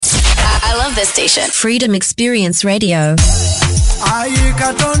I love this station. Freedom Experience Radio. I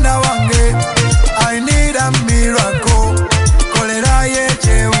need a miracle. Kolera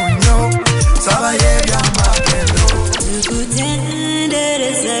yeche unyo. Saba yebya makendo.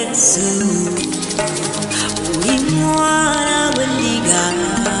 Tukutendere seksu. Uimwana wendiga.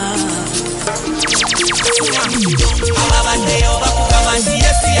 Ababadde obakugamba nti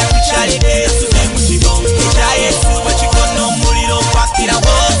Yesu yakukyalidde. Ekya Yesu bwekikono omuliro kwakira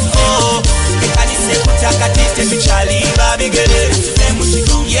bw'oso. Ekkanisa ekutakatiste tukyaliba bigere.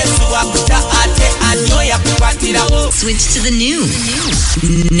 Yesu wakuta ate anyo yakukwatira. Switch to the new.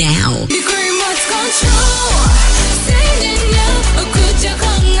 Now.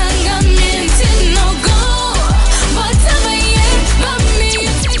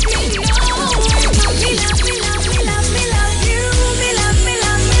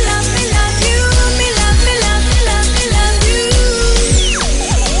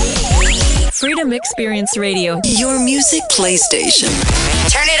 Freedom Experience Radio, your music PlayStation.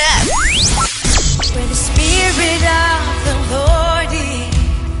 Turn it up. Where the Spirit of the Lord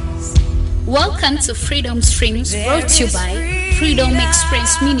is. Welcome to Freedom Streams, brought to you by Freedom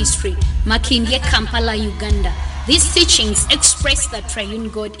Express Ministry, Makindye, Kampala, Uganda. These teachings express the triune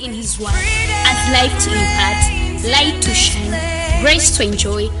God in His Word as life to impart, light to shine, grace to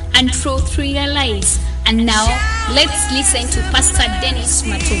enjoy, and truth to realize. And now, let's listen to Pastor Dennis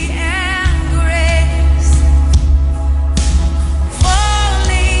Matovu.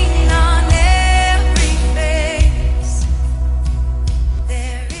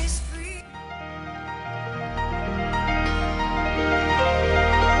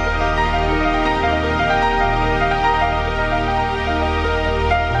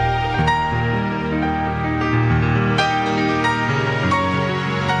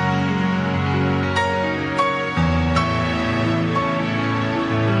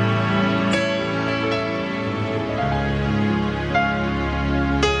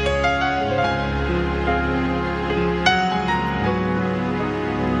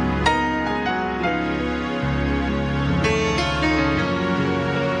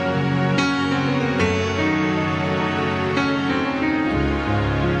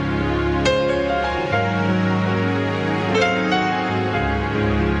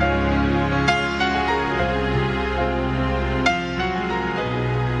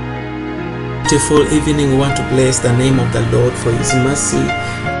 Beautiful evening. We want to bless the name of the Lord for His mercy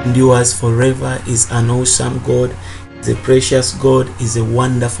endures forever. Is an awesome God, is a precious God, is a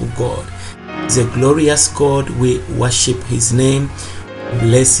wonderful God, is a glorious God. We worship His name,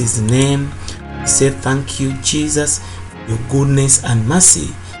 bless His name, say thank you Jesus, your goodness and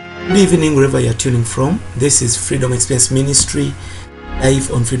mercy. Good evening wherever you're tuning from. This is Freedom Experience Ministry,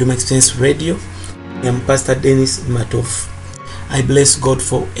 live on Freedom Experience Radio. I am Pastor Dennis Matovu. I bless God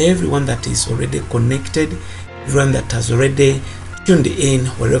for everyone that is already connected, everyone that has already tuned in,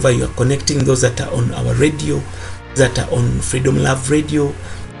 wherever you are connecting, those that are on our radio, that are on Freedom Love Radio,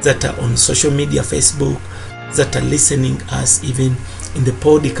 that are on social media, Facebook, that are listening us even in the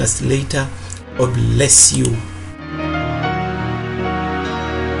podcast later. God bless you.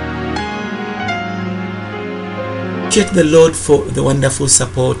 Appreciate the Lord for the wonderful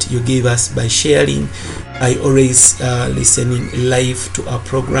support you give us by sharing. I always listening live to our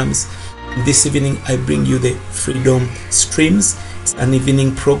programs. This evening I bring you the Freedom Streams. It's an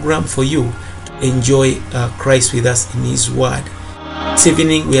evening program for you to enjoy Christ with us in His Word. This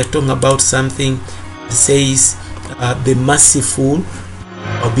evening we are talking about something that says the merciful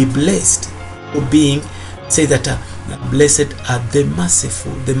or be blessed. Or being say that blessed are the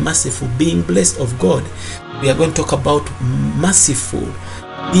merciful, being blessed of God. We are going to talk about merciful,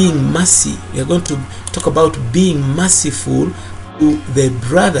 being mercy. We are going to talk about being merciful to the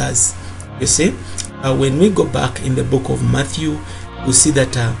brothers. You see, when we go back in the book of Matthew, we see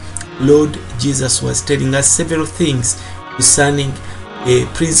that Lord Jesus was telling us several things concerning the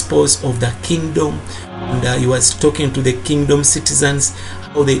principles of the kingdom, and He was talking to the kingdom citizens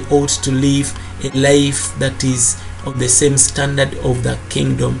how they ought to live a life that is of the same standard of the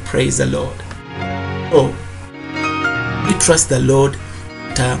kingdom. Praise the Lord. So we trust the Lord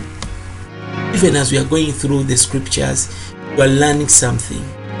that even as we are going through the scriptures, you are learning something.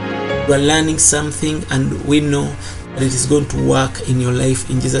 You are learning something, and we know that it is going to work in your life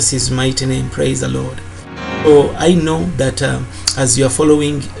in Jesus' mighty name. Praise the Lord. So I know that as you are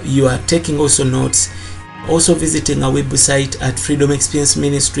following, you are taking also notes, also visiting our website at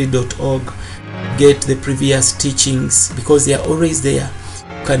freedomexperienceministry.org. Get the previous teachings because they are always there.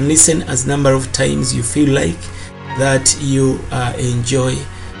 You can listen as number of times you feel like, that you enjoy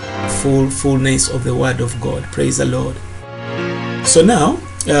fullness of the Word of God. Praise the Lord. So now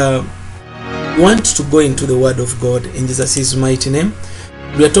We want to go into the Word of God in Jesus' mighty name.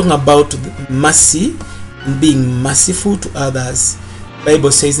 We are talking about mercy and being merciful to others. The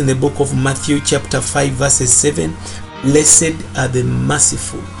Bible says in the book of Matthew chapter 5 verses 7, blessed are the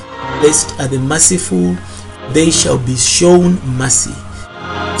merciful. Blessed are the merciful, they shall be shown mercy.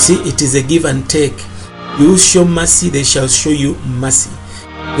 See, it is a give and take. You show mercy, they shall show you mercy.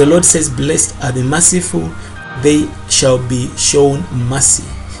 The Lord says, blessed are the merciful, they shall be shown mercy.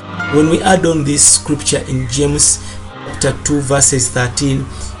 When we add on this scripture in James chapter 2 verses 13,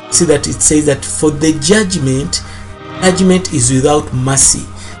 see that it says that for the judgment is without mercy.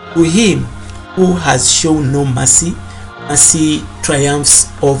 To him who has shown no mercy, mercy triumphs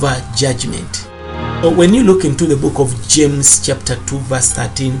over judgment. So when you look into the book of James chapter 2 verse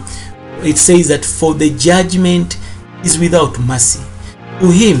 13, it says that for the judgment is without mercy.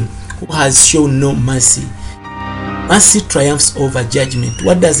 To him who has shown no mercy, mercy triumphs over judgment.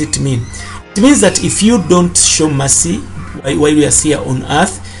 What does it mean? It means that if you don't show mercy while we are here on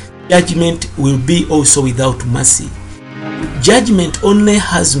earth, judgment will be also without mercy. Judgment only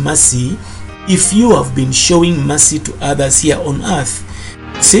has mercy if you have been showing mercy to others here on earth.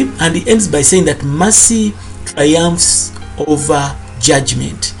 See, and it ends by saying that mercy triumphs over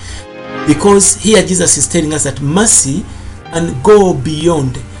judgment, because here Jesus is telling us that mercy can go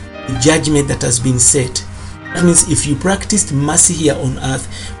beyond the judgment that has been set. That means if you practiced mercy here on earth,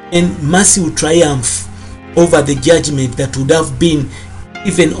 then mercy will triumph over the judgment that would have been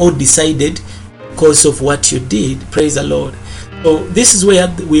even all decided because of what you did. Praise the Lord. So this is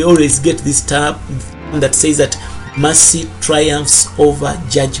where we always get this term that says that mercy triumphs over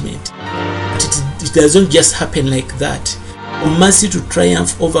judgment. But it doesn't just happen like that. For mercy to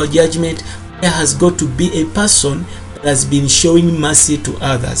triumph over judgment, there has got to be a person that has been showing mercy to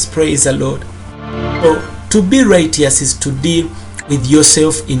others. Praise the Lord. So to be righteous is to deal with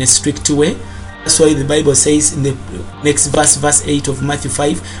yourself in a strict way. That's why the Bible says in the next verse 8 of Matthew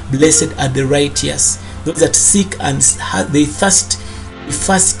 5, blessed are the righteous, those that seek and they fast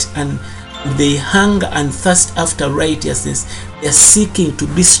and they hunger and thirst after righteousness. They are seeking to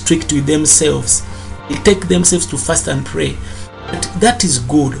be strict with themselves. They take themselves to fast and pray. But that is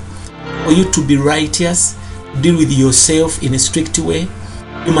good. For you to be righteous, deal with yourself in a strict way.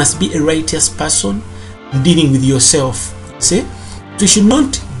 You must be a righteous person dealing with yourself. See? We should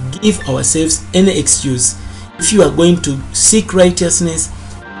not give ourselves any excuse. If you are going to seek righteousness,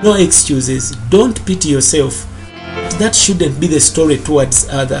 no excuses. Don't pity yourself. That shouldn't be the story towards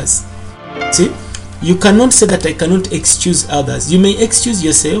others. See, you cannot say that I cannot excuse others. You may excuse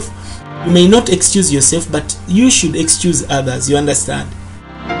yourself, you may not excuse yourself, but you should excuse others. You understand?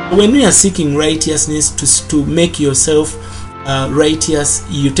 When we are seeking righteousness to make yourself righteous,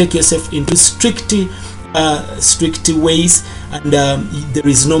 you take yourself into strict ways, and there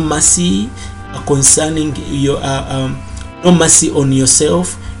is no mercy concerning your no mercy on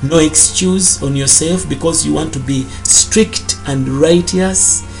yourself, no excuse on yourself, because you want to be strict and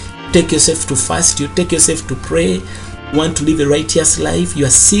righteous. Take yourself to fast, you take yourself to pray, you want to live a righteous life, you are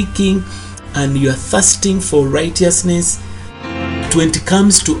seeking and you are thirsting for righteousness. But when it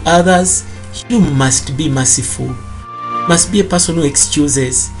comes to others, you must be merciful. You must be a person who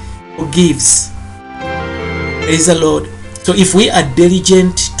excuses, forgives. Praise the Lord. So if we are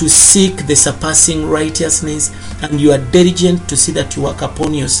diligent to seek the surpassing righteousness, and you are diligent to see that you work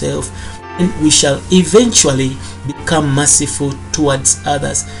upon yourself, then we shall eventually become merciful towards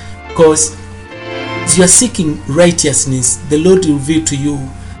others. Because as you are seeking righteousness, the Lord will reveal to you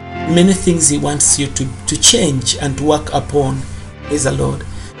many things He wants you to change and to work upon. Praise the Lord.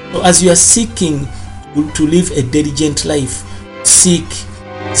 So as you are seeking to live a diligent life, seek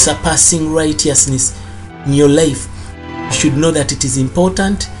surpassing righteousness in your life, you should know that it is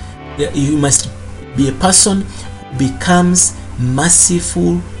important that you must be a person who becomes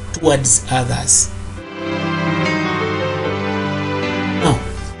merciful towards others. Now,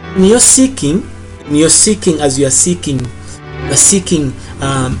 in your seeking, as you are seeking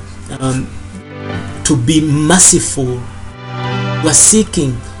to be merciful. You are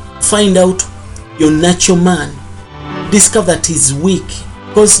seeking, find out your natural man, discover that he's weak,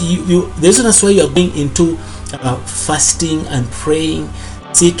 because the reason that's why you are going into fasting and praying,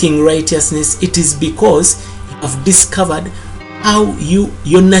 seeking righteousness. It is because you have discovered how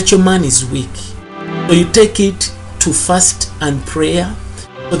your natural man is weak. So you take it to fast and prayer,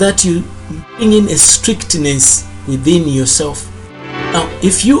 so that you bring in a strictness within yourself. Now,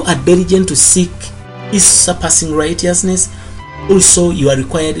 if you are diligent to seek His surpassing righteousness, also you are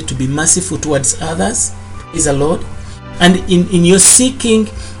required to be merciful towards others. Praise the Lord. And in your seeking,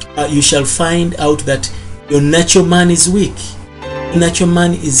 you shall find out that your natural man is weak. natural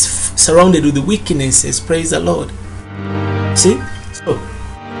man is surrounded with weaknesses. Praise the Lord. See, so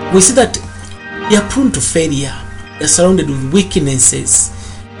we see that we are prone to failure. We are surrounded with weaknesses.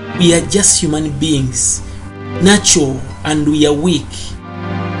 We are just human beings, natural, and we are weak.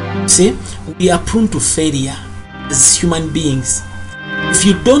 See, we are prone to failure as human beings. If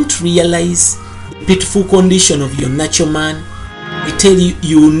you don't realize the pitiful condition of your natural man, I tell you,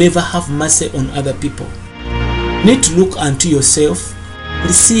 you will never have mercy on other people. You need to look unto yourself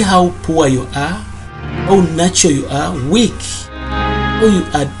and see how poor you are, how natural you are, weak, how you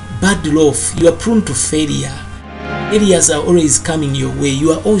are bad off. You are prone to failure. Failures are always coming your way.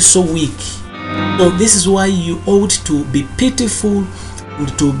 You are also weak. So this is why you ought to be pitiful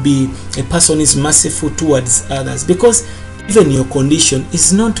and to be a person is merciful towards others, because even your condition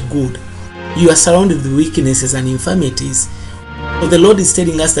is not good. You are surrounded with weaknesses and infirmities. So the Lord is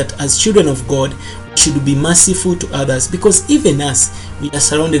telling us that as children of God, we should be merciful to others, because even us, we are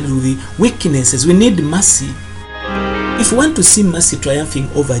surrounded with the weaknesses. We need mercy. If we want to see mercy triumphing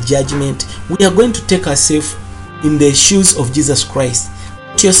over judgment, we are going to take ourselves in the shoes of Jesus Christ.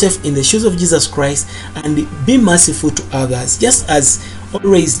 Put yourself in the shoes of Jesus Christ and be merciful to others, just as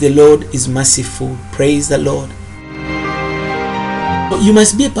always the Lord is merciful. Praise the Lord. You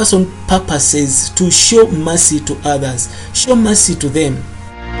must be a person who purposes to show mercy to others. Show mercy to them.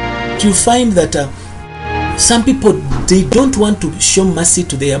 You find that some people, they don't want to show mercy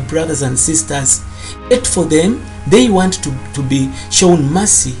to their brothers and sisters. Yet for them, they want to be shown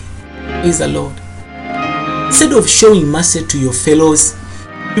mercy. Praise the Lord. Instead of showing mercy to your fellows,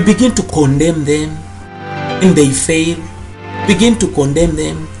 you begin to condemn them when they fail. Begin to condemn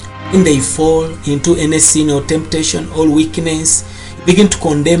them when they fall into any sin or temptation or weakness. Begin to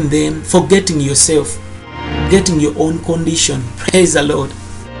condemn them, forgetting yourself, getting your own condition. Praise the Lord.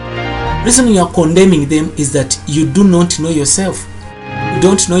 The reason you are condemning them is that you do not know yourself. You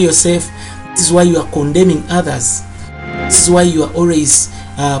don't know yourself. This is why you are condemning others. This is why you are always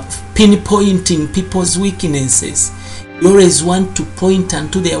pinpointing people's weaknesses. You always want to point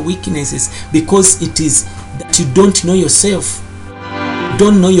unto their weaknesses, because it is that you don't know yourself. You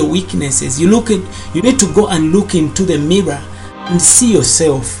don't know your weaknesses. You need to go and look into the mirror and see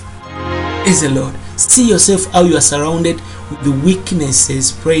yourself. Praise the Lord. See yourself, how you are surrounded with the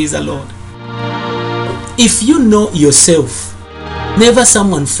weaknesses. Praise the Lord. If you know yourself, whenever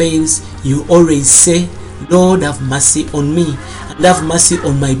someone fails, you always say, Lord, have mercy on me and have mercy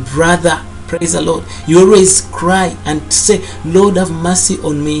on my brother. Praise the Lord. You always cry and say, Lord, have mercy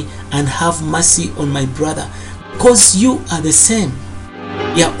on me and have mercy on my brother, because you are the same.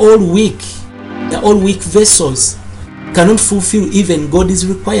 We are all weak. We are all weak vessels. Cannot fulfill even God's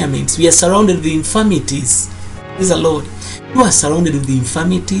requirements. We are surrounded with infirmities. Praise the Lord. You are surrounded with the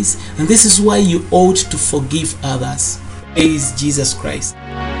infirmities, and this is why you ought to forgive others. Praise Jesus Christ.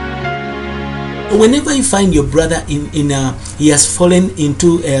 Whenever you find your brother he has fallen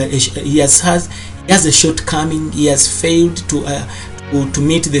into he has a shortcoming, he has failed to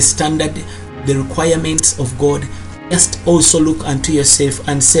meet the standard, the requirements of God, just also look unto yourself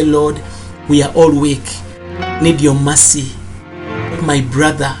and say, Lord, we are all weak. Need your mercy. Help my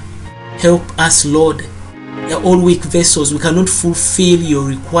brother. Help us, Lord. We are all weak vessels. We cannot fulfill your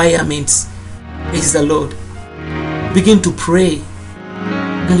requirements. Praise the Lord. Begin to pray.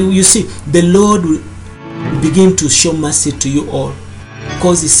 And you see, the Lord will begin to show mercy to you all,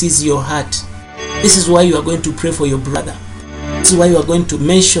 because He sees your heart. This is why you are going to pray for your brother. This is why you are going to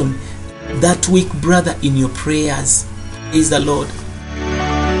mention that weak brother in your prayers. Praise the Lord.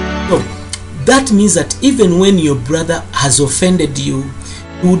 So, that means that even when your brother has offended you,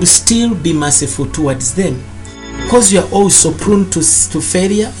 you would still be merciful towards them, because you are also prone to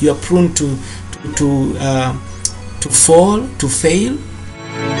failure. You are prone to fall, to fail.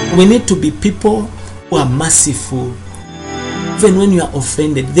 We need to be people who are merciful. Even when you are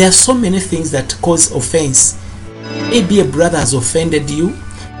offended, there are so many things that cause offense. Maybe a brother has offended you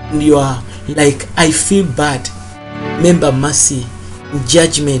and you are like, I feel bad. Remember mercy.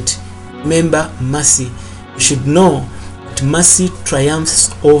 Judgment, remember mercy. You should know that mercy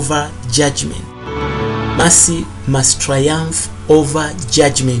triumphs over judgment. Mercy must triumph over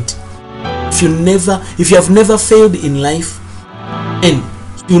judgment. If you have never failed in life, and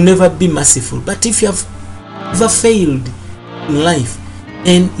you'll never be merciful. But if you have ever failed in life,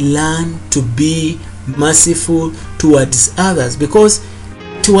 then learn to be merciful towards others, because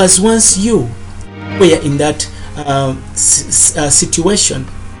it was once you were in that situation.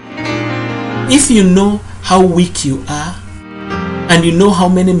 If you know how weak you are, and you know how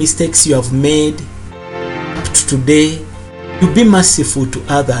many mistakes you have made up to today, you be merciful to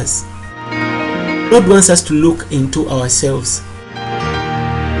others. God wants us to look into ourselves.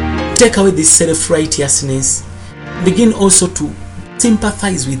 take away this self-righteousness. Begin also to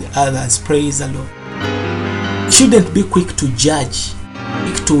sympathize with others. Praise the Lord. You shouldn't be quick to judge,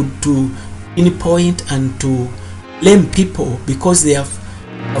 quick to pinpoint and to blame people because they have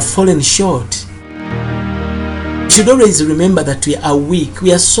fallen short. You should always remember that we are weak.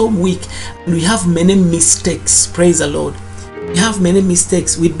 We are so weak and we have many mistakes. Praise the Lord. We have many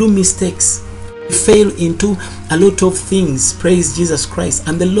mistakes. We do mistakes. We fail into a lot of things. Praise Jesus Christ.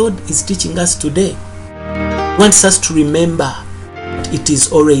 And the Lord is teaching us today. He wants us to remember that it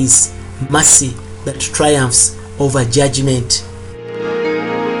is always mercy that triumphs over judgment.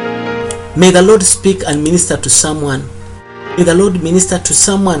 May the Lord speak and minister to someone. May the Lord minister to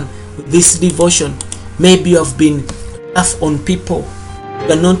someone with this devotion. Maybe you have been tough on people.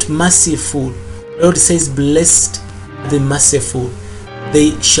 You are not merciful. The Lord says, blessed the merciful,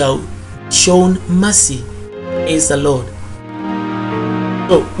 they shall be shown mercy. Praise the Lord.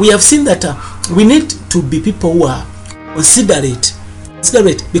 So we have seen that we need to be people who are considerate,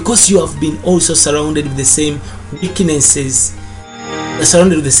 because you have been also surrounded with the same weaknesses,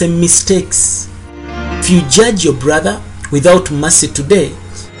 surrounded with the same mistakes. If you judge your brother without mercy today,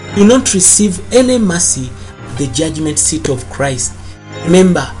 you will not receive any mercy at the judgment seat of Christ.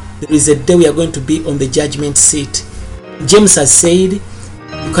 Remember, there is a day we are going to be on the judgment seat. James has said,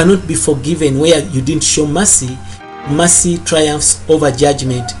 you cannot be forgiven where you didn't show mercy. Mercy triumphs over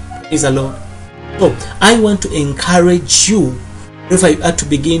judgment. Praise the Lord. So I want to encourage you, if I are to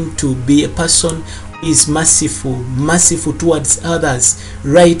begin to be a person who is merciful towards others,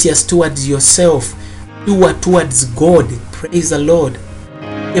 righteous towards yourself, pure towards God. Praise the Lord.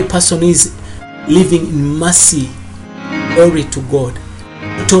 A person who is living in mercy. Glory to God.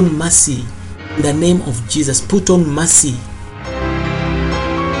 Put on mercy in the name of Jesus. Put on mercy.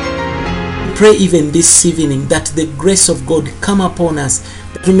 Pray even this evening that the grace of God come upon us,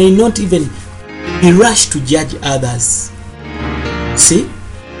 that we may not even be rushed to judge others. See,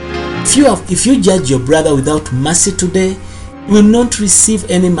 if you judge your brother without mercy today, you will not receive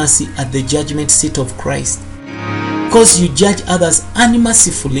any mercy at the judgment seat of Christ. Because you judge others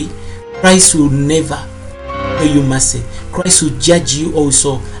unmercifully, Christ will never show you mercy. Christ will judge you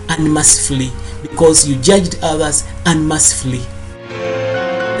also unmercifully, because you judged others unmercifully.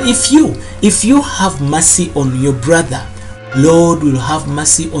 If you have mercy on your brother, Lord will have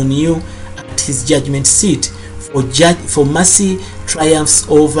mercy on you at his judgment seat. For mercy triumphs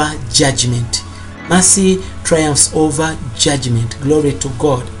over judgment. Mercy triumphs over judgment. Glory to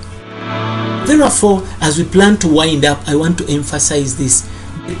God. Therefore, as we plan to wind up, I want to emphasize this.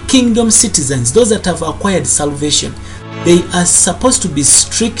 The kingdom citizens, those that have acquired salvation, they are supposed to be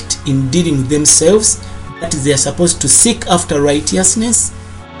strict in dealing with themselves. That is, they are supposed to seek after righteousness.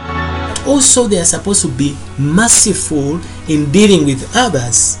 But also they are supposed to be merciful in dealing with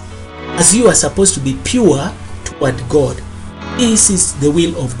others, as you are supposed to be pure toward God. This is the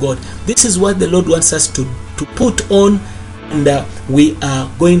will of God. This is what the Lord wants us to put on, and we are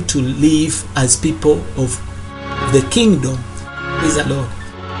going to live as people of the kingdom. Praise the Lord.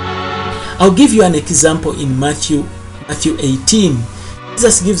 I'll give you an example in Matthew 18.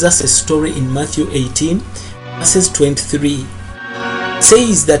 Jesus gives us a story in Matthew 18 verses 23. It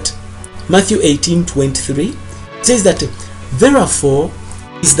says that Matthew 18:23 says that, therefore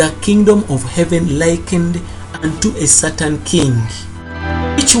is the kingdom of heaven likened unto a certain king,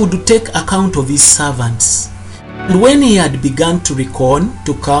 which would take account of his servants. And when he had begun to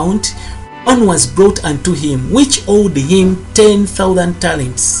count, one was brought unto him, which owed him 10,000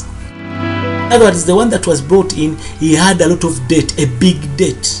 talents. In other words, the one that was brought in, he had a lot of debt, a big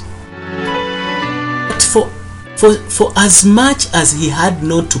debt. But for as much as he had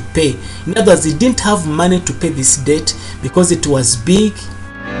not to pay, in other words, he didn't have money to pay this debt because it was big,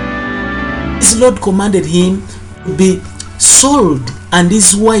 his Lord commanded him to be sold, and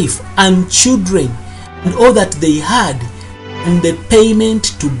his wife and children and all that they had, and the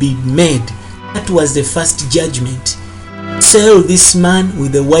payment to be made. That was the first judgment. Sell this man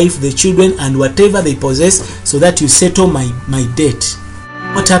with the wife, the children, and whatever they possess, so that you settle my debt.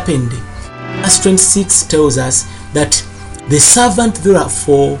 What happened? Verse 26 tells us that the servant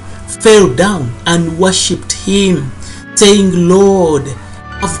therefore fell down and worshipped him, saying, Lord,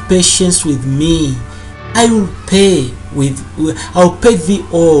 have patience with me. I'll pay thee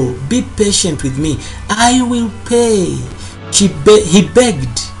all. Be patient with me. I will pay. He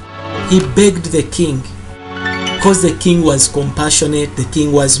begged the king, because the king was compassionate, the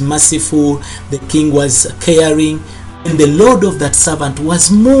king was merciful, the king was caring, and the Lord of that servant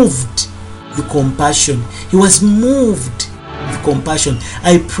was moved with compassion. He was moved with compassion.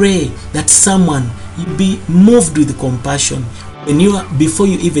 I pray that someone, you be moved with compassion before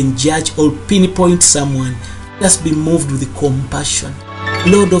you even judge or pinpoint someone, just be moved with compassion.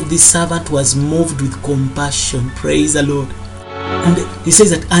 The Lord of this servant was moved with compassion. Praise the Lord. And he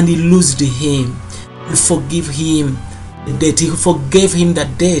says that, and he loosed him and forgive him the debt. He forgave him the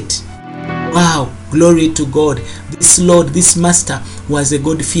debt. Wow, glory to God. This Lord, this master was a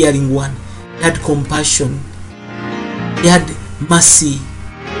God-fearing one. He had compassion. He had mercy.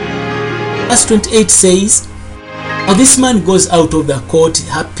 Verse 28 says, now this man goes out of the court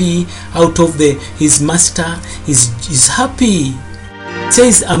happy, out of his master, he's happy. He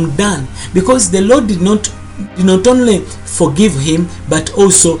says, I'm done. Because the Lord did not only forgive him, but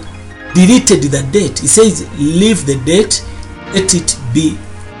also deleted the debt. He says, leave the debt, let it be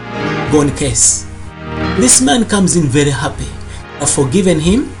gone case. This man comes in very happy. They have forgiven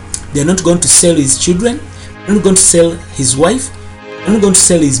him. They are not going to sell his children. They are not going to sell his wife. They are not going to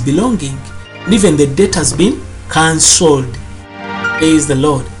sell his belonging. And even the debt has been cancelled. Praise the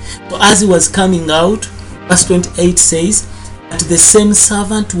Lord. So as he was coming out, verse 28 says, that the same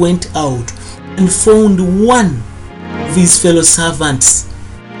servant went out and found one of his fellow servants,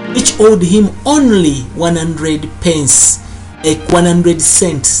 which owed him only 100 pence, like 100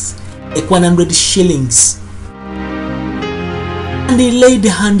 cents, like 100 shillings. And he laid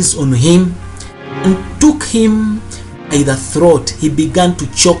hands on him and took him by the throat. He began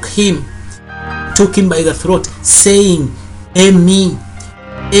to choke him, took him by the throat, saying, "Pay me,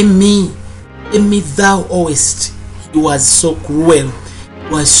 pay me, pay me, thou owest." He was so cruel, he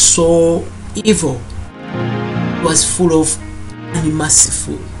was so evil, he was full of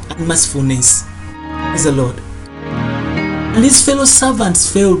unmercifulness. Praise the Lord. And his fellow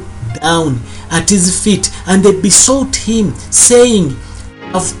servants fell down at his feet, and they besought him, saying,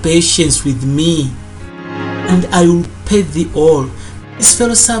 "Have patience with me, and I will pay thee all." His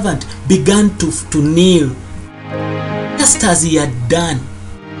fellow servant began to kneel, just as he had done.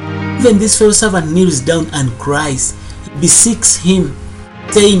 Even this fellow servant kneels down and cries. He beseeches him,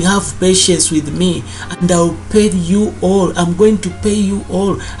 saying, "Have patience with me, and I will pay you all. I'm going to pay you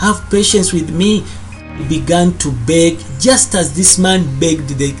all. Have patience with me." He began to beg, just as this man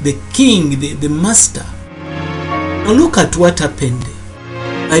begged the king, the master. Now look at what happened.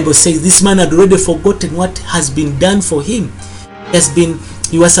 The Bible says this man had already forgotten what has been done for him.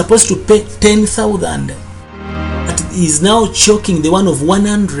 He was supposed to pay 10,000, but he is now choking the one of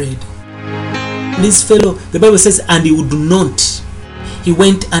 100. This fellow, the Bible says, and he would not. He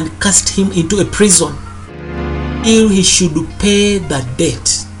went and cast him into a prison till he should pay the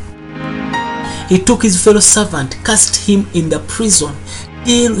debt. He took his fellow servant, cast him in the prison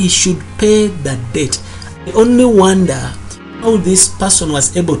till he should pay the debt. I only wonder how this person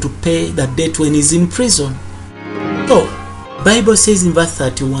was able to pay the debt when he's in prison. So, Bible says in verse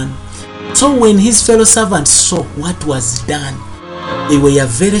 31, so when his fellow servants saw what was done, they were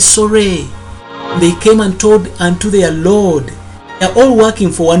very sorry. They came and told unto their Lord. They are all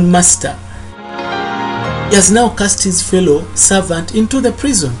working for one master. He has now cast his fellow servant into the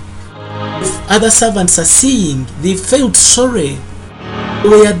prison. If other servants are seeing, they felt sorry. They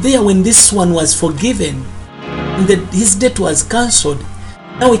were there when this one was forgiven, and his debt was cancelled.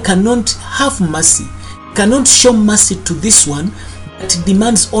 Now he cannot have mercy. He cannot show mercy to this one, but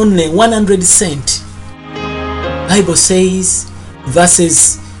demands only 100 cents. Bible says,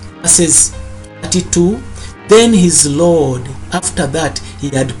 verses 32, then his Lord, after that he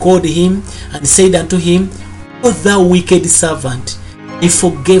had called him and said unto him, O thou wicked servant, I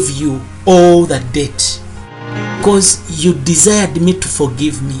forgave you all the debt, because you desired me to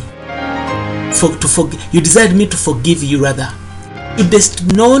forgive me. You desired me to forgive you rather.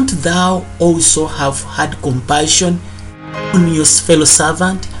 Didst not thou also have had compassion on your fellow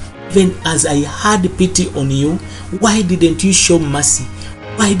servant, even as I had pity on you? Why didn't you show mercy?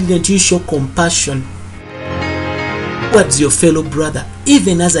 Why didn't you show compassion towards your fellow brother,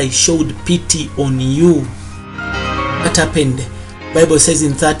 even as I showed pity on you? What happened? Bible says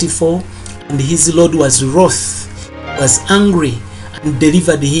in 34, and his Lord was wroth, was angry, and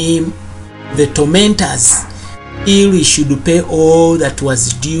delivered him the tormentors, till he should pay all that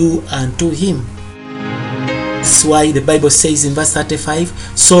was due unto him. That's why the Bible says in verse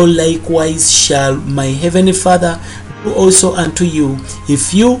 35, so likewise shall my heavenly Father do also unto you,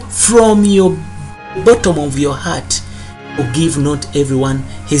 if you from your bottom of your heart forgive not everyone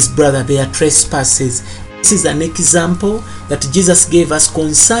his brother their trespasses. This is an example that Jesus gave us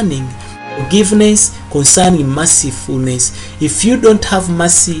concerning forgiveness, concerning mercifulness. If you don't have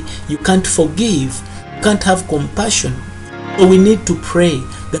mercy, you can't forgive, you can't have compassion. So we need to pray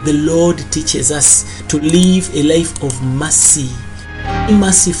that the Lord teaches us to live a life of mercy, be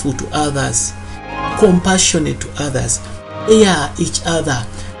merciful to others, compassionate to others, bear each other,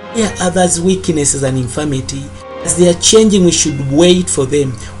 bear others' weaknesses and infirmity. As they are changing, we should wait for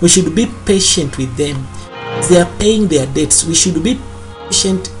them. We should be patient with them. As they are paying their debts, we should be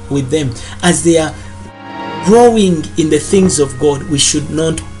patient with them. As they are growing in the things of God, we should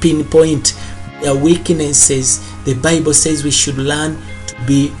not pinpoint their weaknesses. The Bible says we should learn to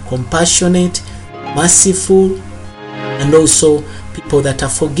be compassionate, merciful, and also people that are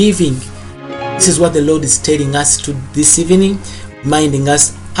forgiving. This is what the Lord is telling us to this evening, reminding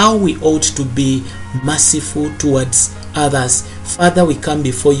us how we ought to be merciful towards others. Father, we come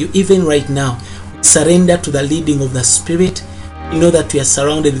before you even right now. We surrender to the leading of the Spirit. We know that we are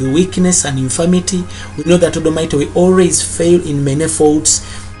surrounded with weakness and infirmity. We know that, Almighty, we always fail in many faults.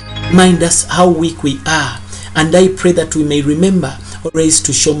 Remind us how weak we are. And I pray that we may remember always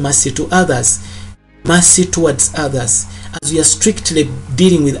to show mercy to others, mercy towards others, as we are strictly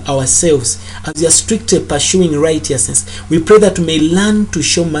dealing with ourselves, as we are strictly pursuing righteousness. We pray that we may learn to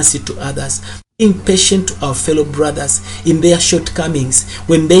show mercy to others, being patient to our fellow brothers in their shortcomings.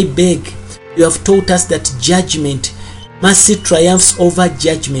 When they beg, you have taught us that judgment, mercy triumphs over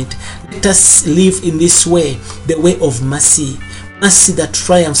judgment. Let us live in this way, the way of mercy, mercy that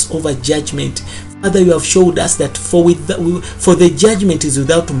triumphs over judgment. Father, you have showed us that for the judgment is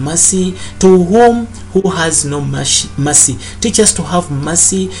without mercy to whom who has no mercy. Teach us to have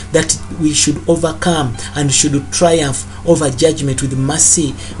mercy, that we should overcome and should triumph over judgment with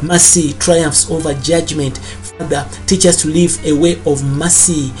mercy. Mercy triumphs over judgment. Father, teach us to live a way of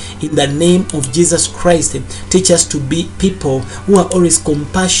mercy in the name of Jesus Christ. Teach us to be people who are always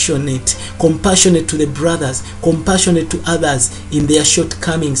compassionate to the brothers, compassionate to others in their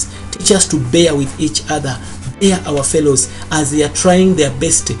shortcomings. Teach us to bear with each other, bear our fellows as they are trying their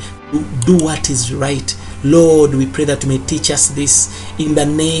best to do what is right. Lord, we pray that you may teach us this in the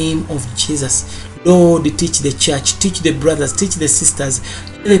name of Jesus. Lord, teach the church, teach the brothers, teach the sisters.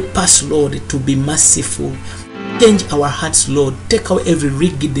 Help us, Lord, to be merciful. Change our hearts, Lord. Take away every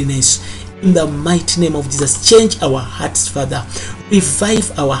rigidness in the mighty name of Jesus. Change our hearts, Father.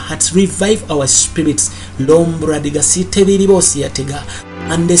 Revive our hearts, revive our spirits. Lombra digasite viribosiatega.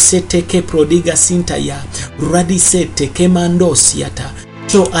 Ande seteke prodiga sintaya. Radisete kemandosiata.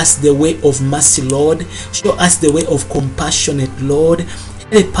 Show us the way of mercy, Lord. Show us the way of compassionate, Lord.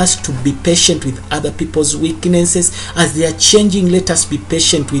 Help us to be patient with other people's weaknesses. As they are changing, let us be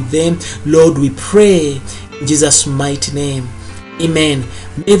patient with them. Lord, we pray in Jesus' mighty name. Amen.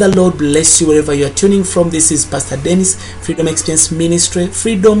 May the Lord bless you wherever you are tuning from. This is Pastor Dennis, Freedom Experience Ministry.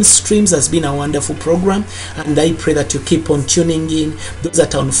 Freedom Streams has been a wonderful program, and I pray that you keep on tuning in. Those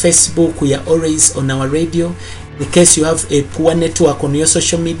that are on Facebook, we are always on our radio. In case you have a poor network on your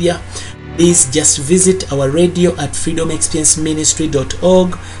social media, please just visit our radio at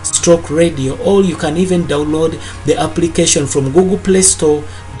freedomexperienceministry.org/radio, or you can even download the application from Google Play Store.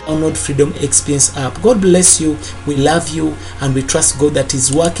 Download Freedom Experience app. God bless you. We love you, and we trust God that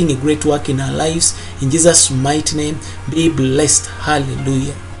is working a great work in our lives. In Jesus' mighty name, be blessed.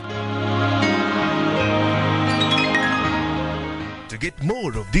 Hallelujah. To get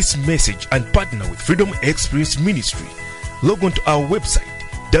more of this message and partner with Freedom Experience Ministry, log on to our website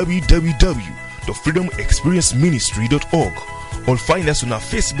www.freedomexperienceministry.org, or find us on our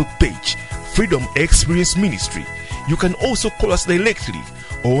Facebook page, Freedom Experience Ministry. You can also call us directly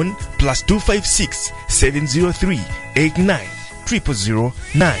on +256 703 89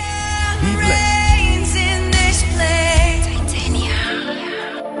 0009. Be blessed.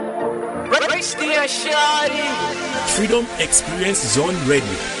 Freedom Experience Zone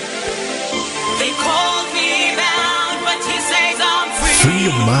Radio. They call me bound, but he says I'm free. Free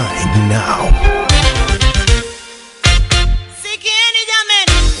your mind now.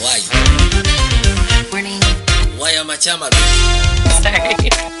 Why? Morning. Why am I chama? Sorry.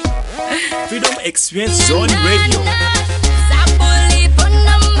 Freedom Experience Zone Radio.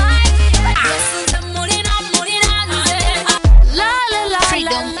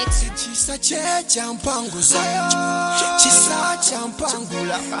 Freedom Chisa checha mpanguza Chisa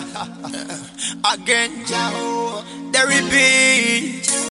champangula Again jao There will be